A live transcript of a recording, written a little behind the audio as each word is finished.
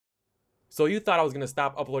So you thought I was going to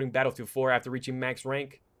stop uploading Battlefield 4 after reaching max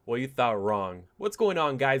rank? Well, you thought wrong. What's going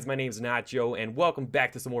on, guys? My name's Nacho, and welcome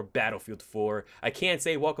back to some more Battlefield 4. I can't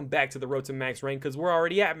say welcome back to the road to max rank because we're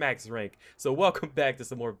already at max rank. So welcome back to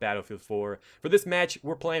some more Battlefield 4. For this match,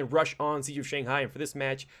 we're playing Rush on Siege of Shanghai, and for this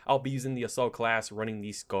match, I'll be using the Assault class running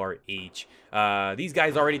the Scar H. These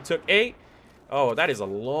guys already took A. Oh, that is a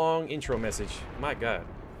long intro message. My God.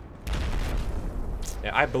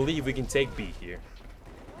 Yeah, I believe we can take B here.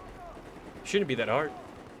 Shouldn't be that hard.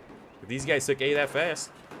 If these guys took A that fast,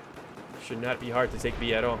 should not be hard to take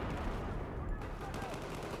B at all.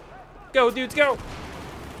 Go, dudes, go!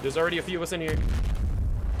 There's already a few of us in here.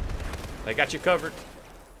 I got you covered.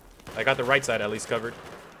 I got the right side at least covered.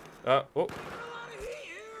 Oh.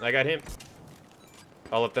 I got him.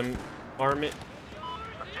 I'll let them arm it.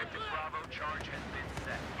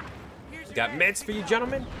 Got meds for you,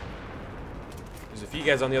 gentlemen. There's a few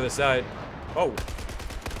guys on the other side. Oh.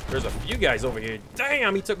 There's a few guys over here.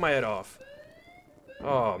 Damn, he took my head off.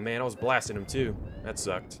 Oh, man, I was blasting him, too. That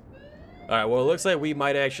sucked. Alright, well, it looks like we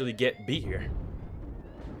might actually get B here.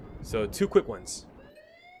 So, two quick ones.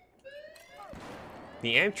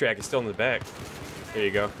 The Amtrak is still in the back. There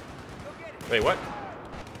you go. Wait, what?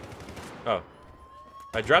 Oh.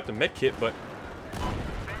 I dropped a med kit, but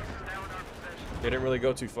they didn't really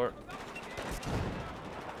go too far.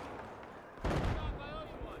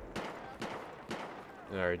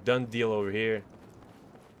 Alright, done deal over here.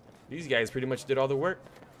 These guys pretty much did all the work.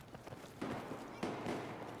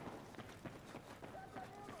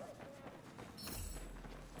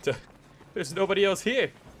 There's nobody else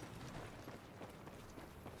here.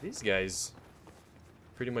 These guys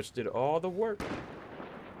pretty much did all the work.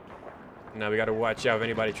 Now we gotta watch out if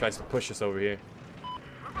anybody tries to push us over here.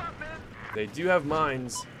 They do have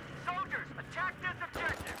mines.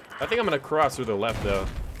 I think I'm gonna cross through the left though.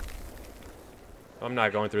 I'm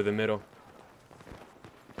not going through the middle.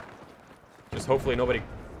 Just hopefully nobody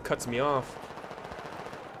cuts me off.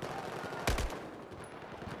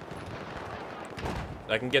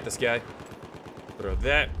 I can get this guy. Throw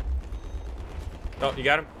that. Oh, you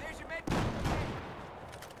got him?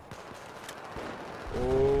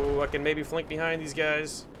 Oh, I can maybe flank behind these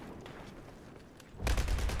guys.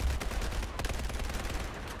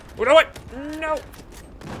 Oh, no, what? No.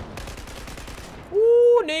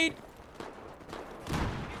 Ooh, nade.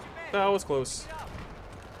 That was close.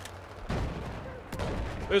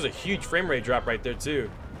 There's a huge frame rate drop right there, too.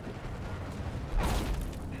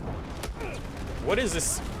 What is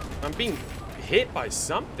this? I'm being hit by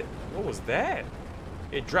something. What was that?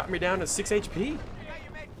 It dropped me down to 6 HP.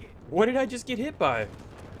 What did I just get hit by?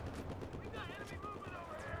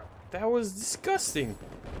 That was disgusting.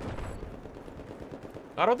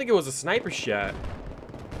 I don't think it was a sniper shot.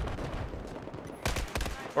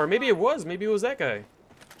 Or maybe it was. Maybe it was that guy.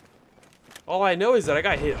 All I know is that I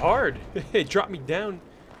got hit hard. It dropped me down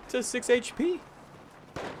to 6 HP.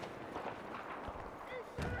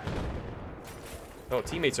 Oh,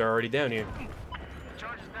 teammates are already down here.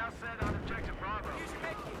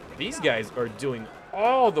 These guys are doing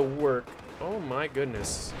all the work. Oh my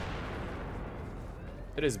goodness.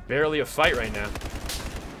 It is barely a fight right now.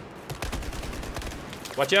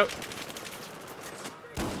 Watch out.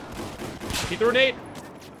 He threw a nade.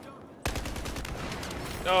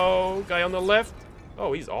 Oh, guy on the left.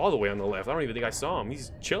 Oh, he's all the way on the left. I don't even think I saw him.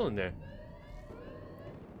 He's chilling there.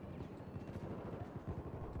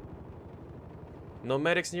 No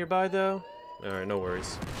medics nearby, though? Alright, no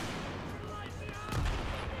worries.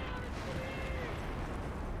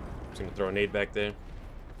 Just gonna throw a nade back there.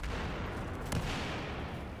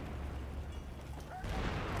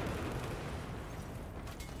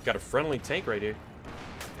 Got a friendly tank right here.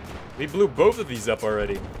 We blew both of these up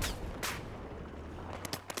already.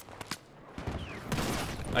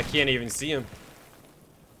 I can't even see him.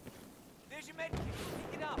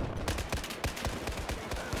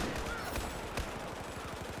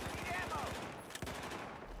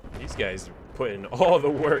 These guys are putting all the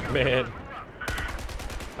work, man.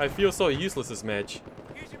 I feel so useless this match.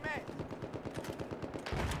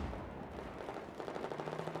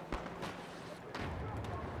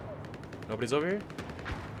 Nobody's over here?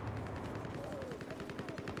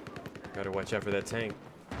 Gotta watch out for that tank.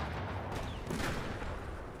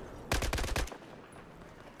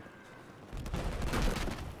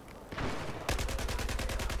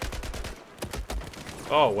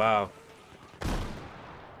 Oh, wow.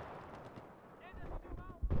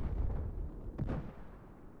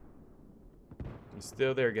 He's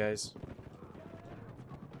still there, guys.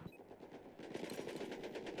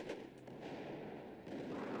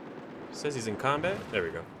 Says he's in combat. There we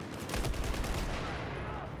go.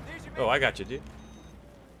 Oh, I got you, dude.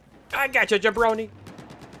 I got you, jabroni.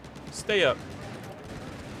 Stay up.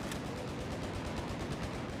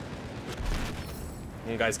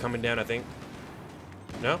 One guy's coming down, I think.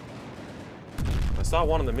 No? I saw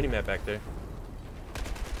one on the minimap back there.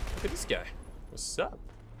 Look at this guy. What's up?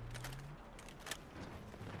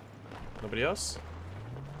 Nobody else?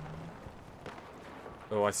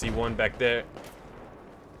 Oh, I see one back there.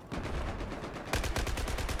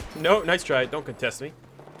 No, nice try. Don't contest me.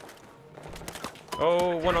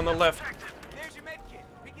 Oh, one on the left. There's your med kit.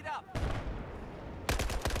 Pick it up.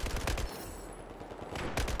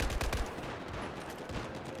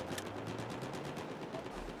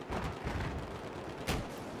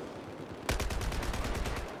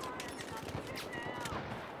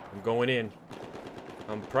 I'm going in.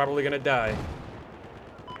 I'm probably gonna die.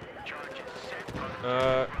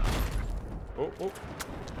 Oh, oh.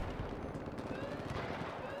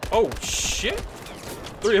 Oh, shit!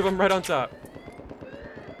 3 of them right on top.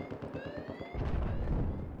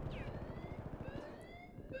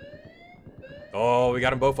 Oh, we got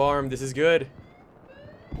them both armed. This is good.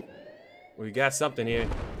 We got something here.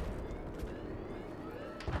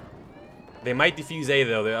 They might defuse A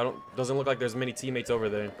though. Doesn't look like there's many teammates over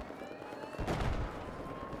there.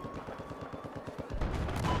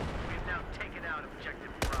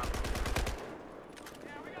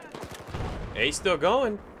 A's still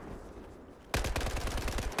going.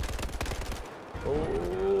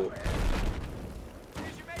 Oh.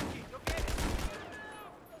 Here's your med kit. Go get it.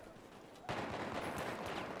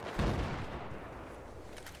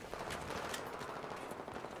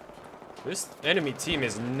 This enemy team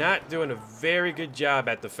is not doing a very good job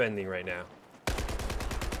at defending right now.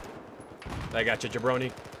 I got you,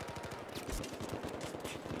 jabroni.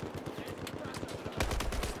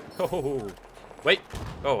 Oh, wait.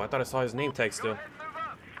 Oh, I thought I saw his name tag still.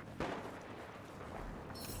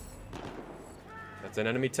 That's an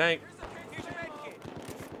enemy tank. Here's your med kit.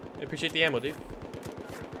 I appreciate the ammo, dude.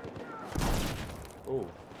 Oh.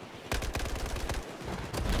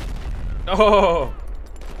 Oh!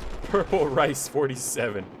 Purple Rice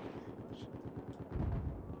 47.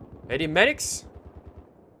 Any medics?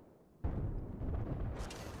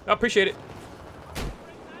 I appreciate it.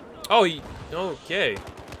 Oh, okay.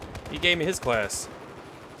 He gave me his class.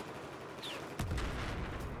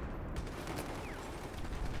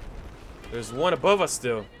 There's one above us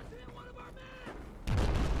still.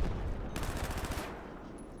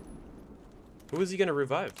 Who is he gonna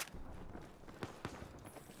revive?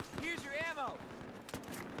 Here's your ammo.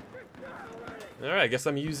 Alright, I guess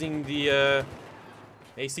I'm using the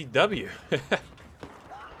ACW.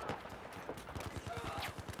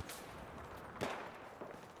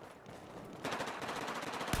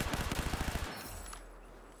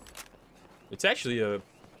 It's actually a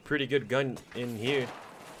pretty good gun in here.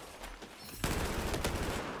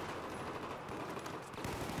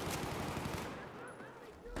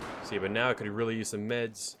 See, but now I could really use some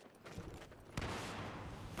meds.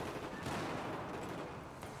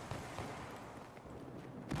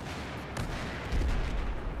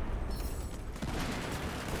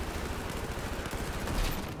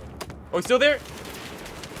 Oh, he's still there?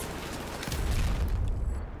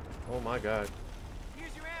 Oh my god.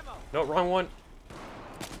 Here's your ammo. No, wrong one.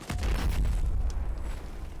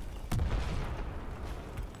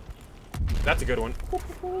 That's a good one. I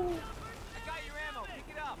got your ammo.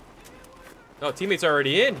 Pick it up. Oh, teammates are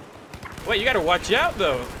already in. Wait, you gotta watch out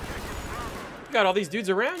though. You got all these dudes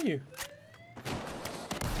around you.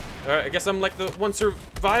 Alright, I guess I'm like the one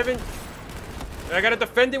surviving. I gotta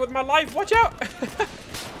defend it with my life. Watch out!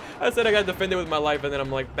 I said I gotta defend it with my life, and then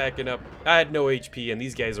I'm like backing up. I had no HP, and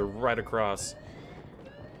these guys are right across.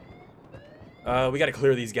 We gotta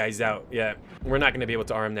clear these guys out. Yeah, we're not gonna be able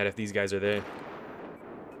to arm that if these guys are there.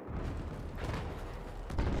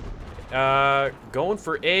 Going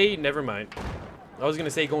for A, never mind. I was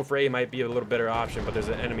gonna say going for A might be a little better option, but there's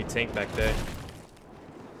an enemy tank back there.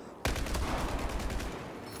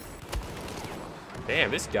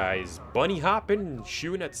 Damn, this guy's bunny hopping and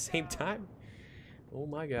shooting at the same time. Oh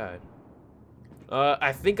my god.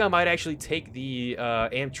 I think I might actually take the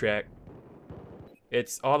Amtrak.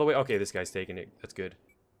 It's all the way. Okay, this guy's taking it. That's good.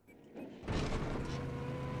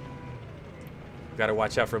 Gotta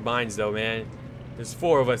watch out for mines though, man. There's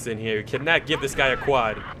 4 of us in here. You cannot give this guy a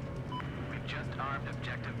quad. We've just armed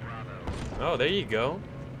objective Bravo. Oh, there you go.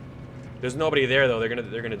 There's nobody there though. They're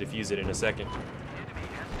gonna defuse it in a second. Enemy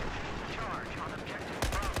has charge on objective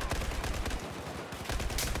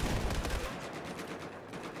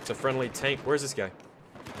Bravo. It's a friendly tank. Where's this guy?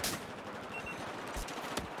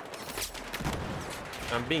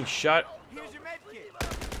 I'm being shot. Here's your med kit.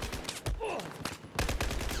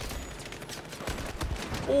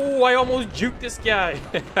 Oh, I almost juked this guy.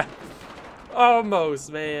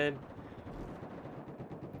 Almost, man.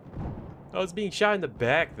 I was being shot in the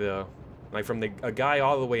back, though. Like, from a guy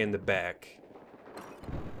all the way in the back.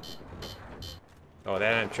 Oh,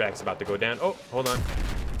 that track's about to go down. Oh, hold on.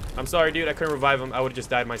 I'm sorry, dude. I couldn't revive him. I would have just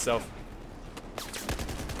died myself.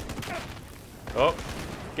 Oh.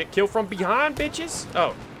 Get killed from behind, bitches.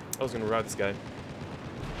 Oh. I was going to revive this guy.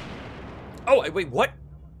 Oh, wait, what?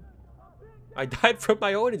 I died from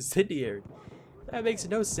my own incendiary. That makes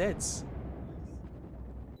no sense.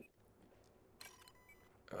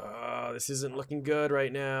 This isn't looking good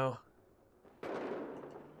right now.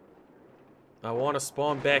 I want to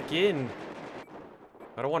spawn back in.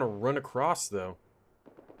 I don't want to run across, though.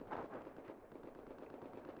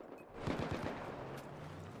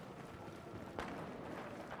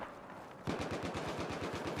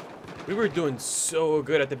 We were doing so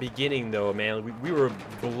good at the beginning, though, man. We were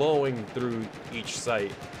blowing through each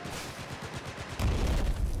site.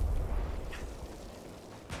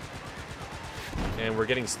 And we're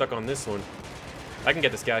getting stuck on this one. I can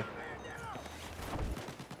get this guy.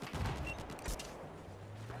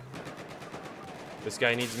 This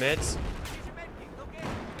guy needs meds.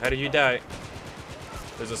 How did you die?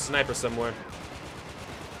 There's a sniper somewhere.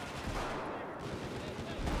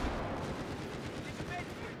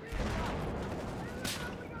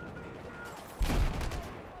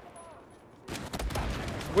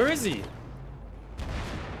 Where is he?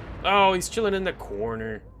 Oh, he's chilling in the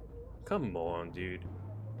corner. Come on, dude.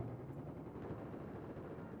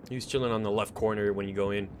 He was chilling on the left corner when you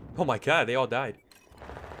go in. Oh my god, they all died.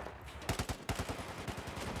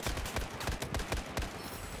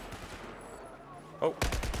 Oh.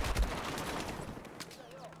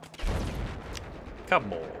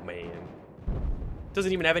 Come on, man.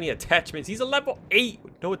 Doesn't even have any attachments. He's a level 8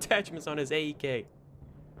 with no attachments on his AEK.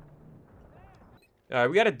 Alright,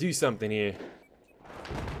 we gotta do something here.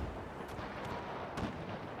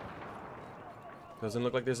 Doesn't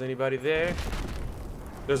look like there's anybody there.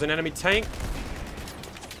 There's an enemy tank.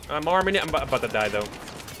 I'm arming it. I'm about to die, though.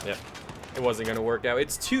 Yeah. It wasn't going to work out.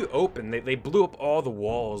 It's too open. They blew up all the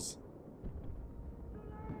walls.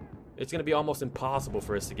 It's going to be almost impossible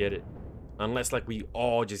for us to get it. Unless, like, we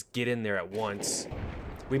all just get in there at once.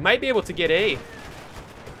 We might be able to get A.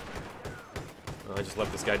 Oh, I just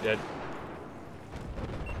left this guy dead.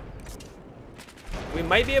 We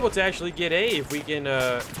might be able to actually get A if we can,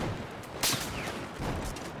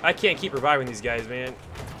 I can't keep reviving these guys, man.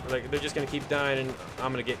 Like, they're just gonna keep dying, and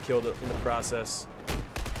I'm gonna get killed in the process.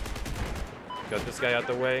 Got this guy out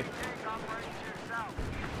the way.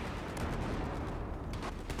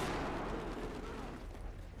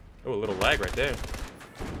 Oh, a little lag right there.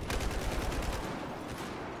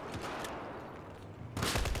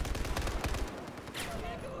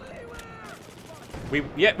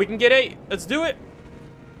 Yeah, we can get 8. Let's do it.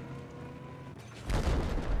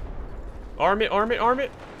 Arm it, arm it, arm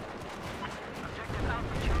it.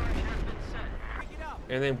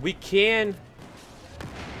 And then we can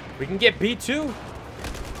get B2.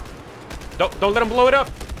 Don't let him blow it up.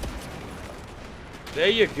 There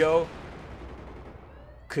you go.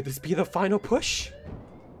 Could this be the final push?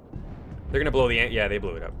 They're gonna blow the ant. Yeah, they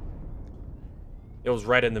blew it up. It was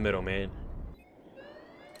right in the middle, man.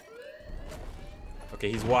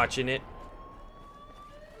 Okay, he's watching it.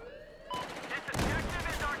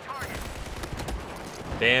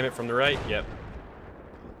 Damn it, from the right. Yep.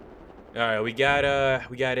 All right, we got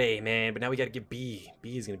A, man, but now we got to get B.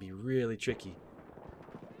 B is gonna be really tricky.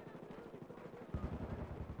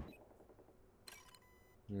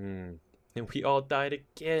 And we all died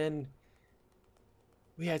again.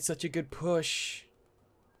 We had such a good push.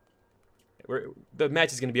 The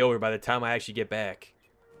match is gonna be over by the time I actually get back.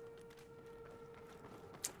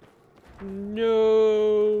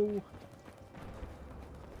 No.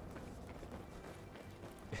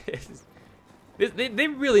 They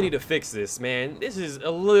really need to fix this, man. This is a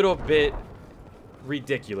little bit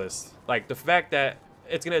ridiculous. Like, the fact that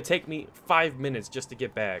it's gonna take me 5 minutes just to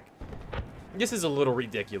get back. This is a little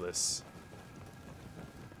ridiculous.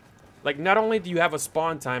 Like, not only do you have a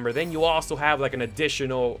spawn timer, then you also have, like, an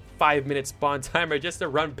additional 5-minute spawn timer just to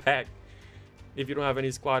run back if you don't have any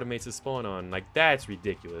squad mates to spawn on. Like, that's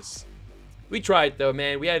ridiculous. We tried, though,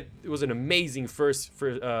 man. It was an amazing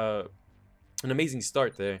an amazing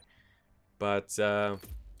start there. But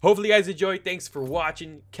hopefully you guys enjoyed. Thanks for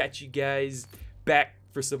watching. Catch you guys back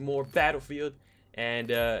for some more Battlefield. And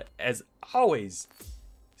as always,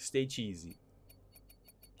 stay cheesy.